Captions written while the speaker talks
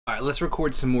Alright, let's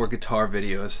record some more guitar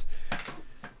videos.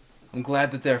 I'm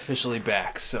glad that they're officially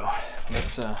back, so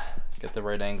let's get the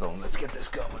right angle and let's get this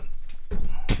going.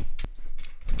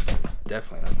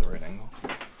 Definitely not the right angle.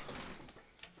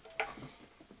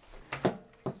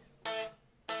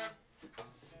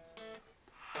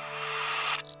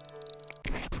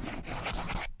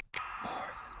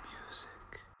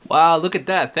 Wow, look at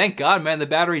that. Thank God, man. The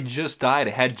battery just died.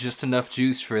 It had just enough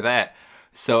juice for that.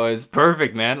 So it's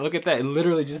perfect, man. Look at that. It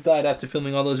literally just died after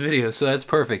filming all those videos. So that's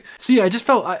perfect. So yeah, I just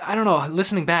felt, I don't know,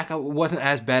 listening back, it wasn't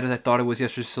as bad as I thought it was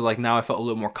yesterday. So like now I felt a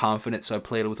little more confident. So I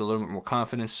played it with a little bit more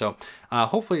confidence. So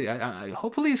hopefully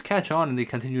these catch on and they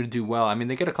continue to do well. I mean,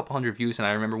 they get a couple hundred views and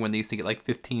I remember when they used to get like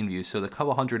 15 views. So the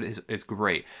couple hundred is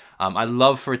great. I'd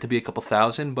love for it to be a couple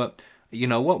thousand, but you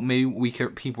know what? Maybe we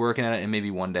can keep working at it, and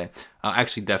maybe one day.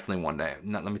 Actually, definitely one day.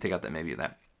 Let me take out that maybe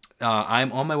that.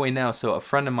 I'm on my way now. So a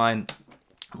friend of mine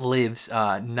lives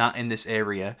not in this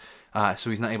area, so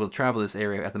he's not able to travel this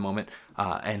area at the moment,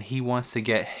 and he wants to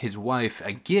get his wife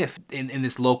a gift in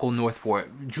this local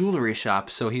Northport jewelry shop.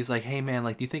 So he's like, hey man,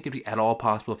 like, do you think it'd be at all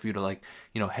possible for you to, like,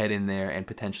 you know, head in there and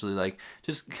potentially like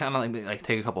just kind of like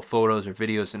take a couple photos or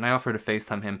videos? And I offer to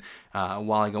FaceTime him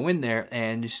while I go in there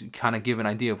and just kind of give an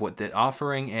idea of what they're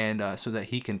offering, and so that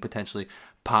he can potentially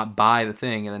buy the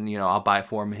thing, and then, you know, I'll buy it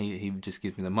for him. He just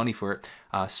gives me the money for it,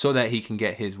 so that he can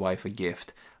get his wife a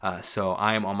gift. So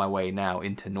I am on my way now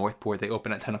into Northport. They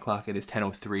open at 10 o'clock. It is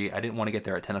 10:03. I didn't want to get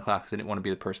there at 10 o'clock because I didn't want to be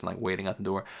the person like waiting at the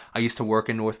door. I used to work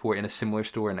in Northport in a similar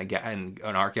store in an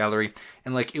art gallery,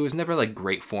 and like it was never like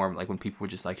great form. Like when people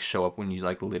would just like show up when you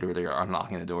like literally are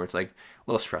unlocking the door. It's like a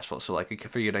little stressful. So like I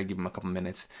figured I'd give them a couple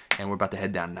minutes, and we're about to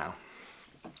head down now.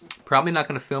 Probably not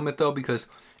going to film it though, because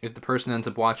if the person ends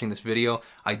up watching this video,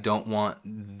 I don't want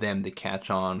them to catch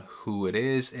on who it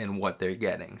is and what they're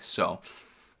getting. So,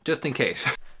 just in case.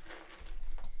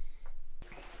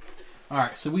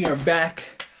 Alright, so we are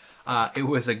back. It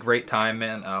was a great time,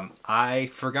 man. I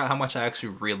forgot how much I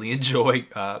actually really enjoy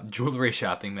jewelry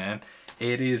shopping, man.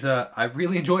 It is, I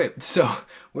really enjoy it. So,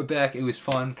 we're back. It was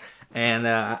fun. And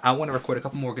I want to record a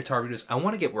couple more guitar videos. I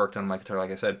want to get worked on my guitar,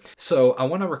 like I said. So I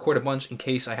want to record a bunch in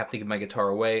case I have to give my guitar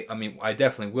away. I mean, I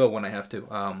definitely will when I have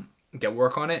to get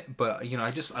work on it. But you know,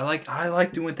 I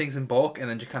like doing things in bulk and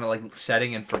then just kind of like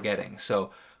setting and forgetting.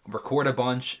 So record a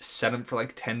bunch, set them for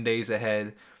like 10 days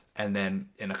ahead, and then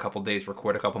in a couple days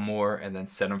record a couple more, and then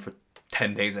set them for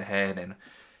 10 days ahead, and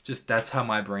just that's how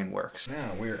my brain works.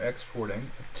 Now we are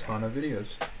exporting a ton of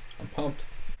videos. I'm pumped.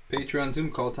 Patreon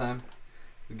Zoom call time.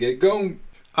 Get it going.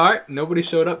 Alright, nobody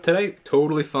showed up today.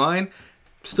 Totally fine.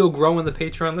 Still growing the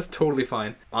Patreon list. Totally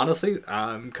fine. Honestly,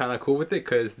 I'm kind of cool with it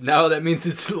because now that means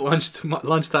it's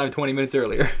lunchtime 20 minutes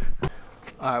earlier.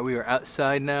 Alright, we are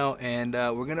outside now and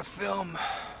we're going to film.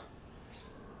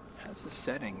 How's the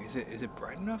setting? Is it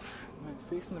bright enough? Am I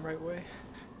facing the right way?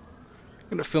 I'm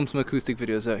going to film some acoustic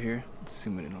videos out here. Let's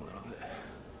zoom it in a little bit.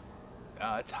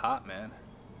 Ah, it's hot, man.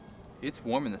 It's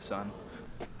warm in the sun.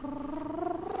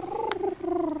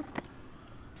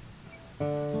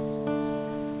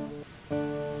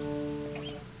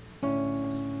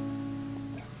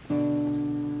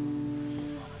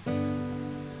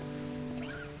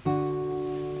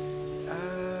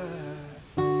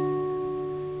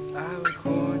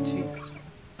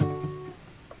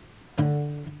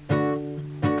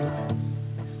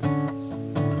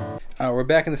 We're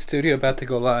back in the studio, about to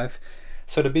go live.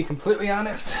 So to be completely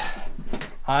honest,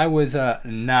 I was I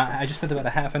just spent about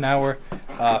a half an hour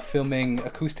filming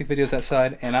acoustic videos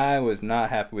outside, and I was not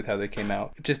happy with how they came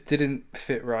out. It just didn't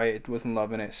fit right. It wasn't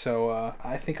loving it. So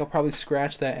I think I'll probably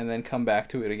scratch that and then come back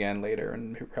to it again later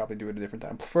and probably do it a different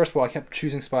time. First of all, I kept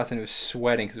choosing spots and it was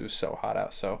sweating because it was so hot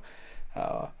out. So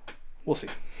we'll see.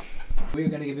 We're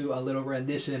gonna give you a little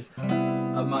rendition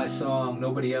of my song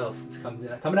 "Nobody Else." It's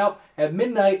coming out at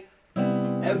midnight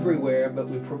everywhere, but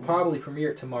we probably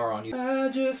premiere it tomorrow on YouTube. I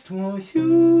just want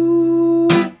you.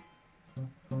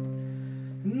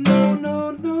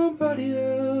 No, nobody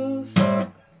else.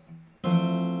 Here we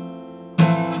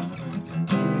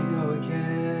go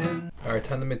again. Alright,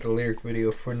 time to make the lyric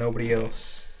video for Nobody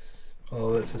Else.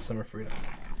 Oh, this is Summer Freedom.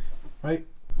 Right?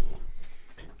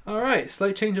 Alright,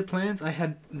 slight change of plans. I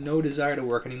had no desire to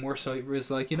work anymore, so it was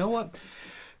like, you know what?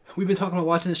 We've been talking about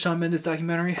watching the Shawn Mendes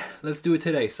documentary. Let's do it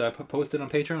today. So I posted on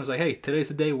Patreon. I was like, hey, today's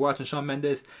the day we're watching Shawn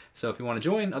Mendes. So if you want to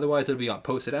join, otherwise it'll be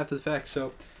posted after the fact.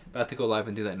 So about to go live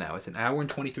and do that now. It's an hour and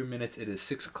 23 minutes. It is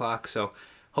 6 o'clock. So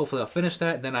hopefully I'll finish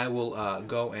that. Then I will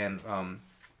go and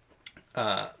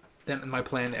then my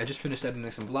plan, I just finished editing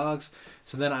some vlogs.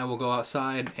 So then I will go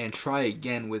outside and try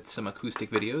again with some acoustic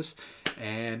videos.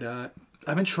 And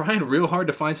I've been trying real hard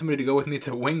to find somebody to go with me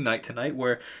to wing night tonight,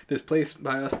 where this place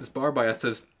by us, this bar by us,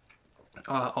 does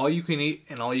all you can eat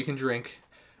and all you can drink.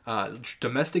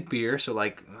 Domestic beer, so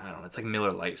like, I don't know, it's like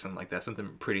Miller Lite, something like that, something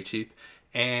pretty cheap,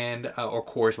 and or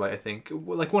Coors Light, I think,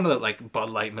 like one of the like Bud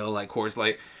Light, Miller Lite, Coors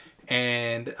Light,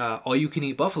 and all you can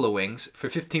eat buffalo wings for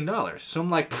 $15. So I'm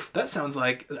like, that sounds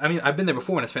like, I mean, I've been there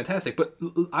before and it's fantastic, but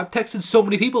I've texted so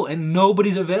many people and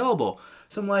nobody's available.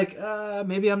 So I'm like,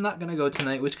 maybe I'm not gonna go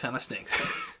tonight, which kind of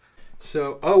stinks.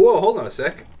 So, oh whoa, hold on a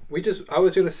sec. I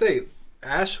was gonna say,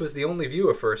 Ash was the only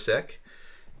viewer for a sec.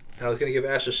 And I was going to give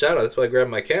Ash a shout out. That's why I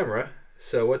grabbed my camera.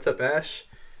 So what's up, Ash?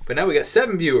 But now we got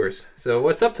 7 viewers. So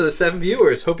what's up to the 7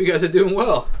 viewers? Hope you guys are doing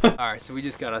well. Alright, so we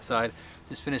just got outside.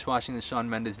 Just finished watching the Shawn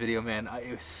Mendes video, man.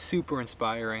 It was super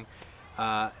inspiring.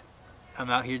 I'm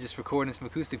out here just recording some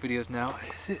acoustic videos now.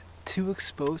 Is it too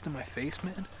exposed in my face,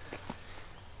 man?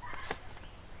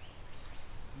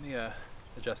 Let me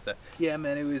adjust that. Yeah,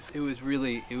 man, it was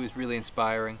really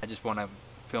inspiring. I just want to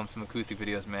film some acoustic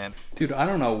videos, man. Dude, I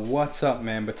don't know what's up,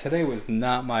 man, but today was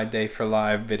not my day for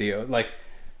live video, like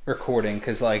recording,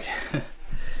 because like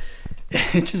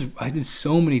I did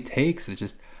so many takes, it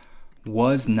just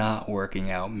was not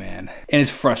working out, man, and it's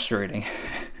frustrating.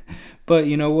 But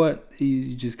you know what,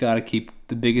 you just gotta keep,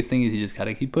 the biggest thing is you just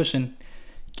gotta keep pushing.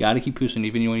 Gotta keep pushing,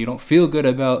 even when you don't feel good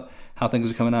about how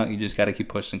things are coming out. You just gotta keep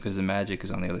pushing, because the magic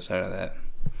is on the other side of that.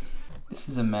 This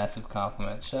is a massive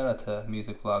compliment. Shout out to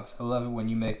Music Vlogs. I love it when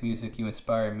you make music. You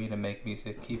inspire me to make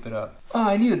music. Keep it up. Oh,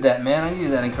 I needed that, man. I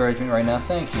needed that encouragement right now.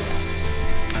 Thank you.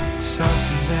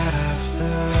 Something that I've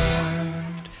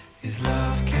learned is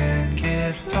love can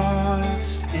get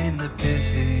lost in the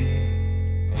busy.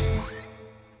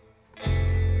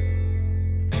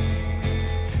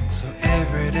 So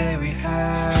every day we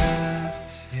have,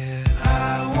 yeah,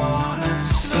 I wanna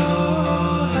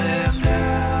slow them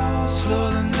down,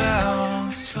 slow them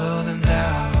down, slow them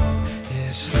down, yeah,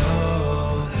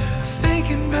 slow them.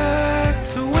 Thinking back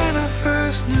to when I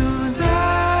first knew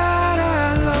that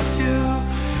I loved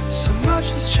you. So much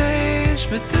has changed,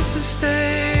 but this has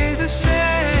stayed the same.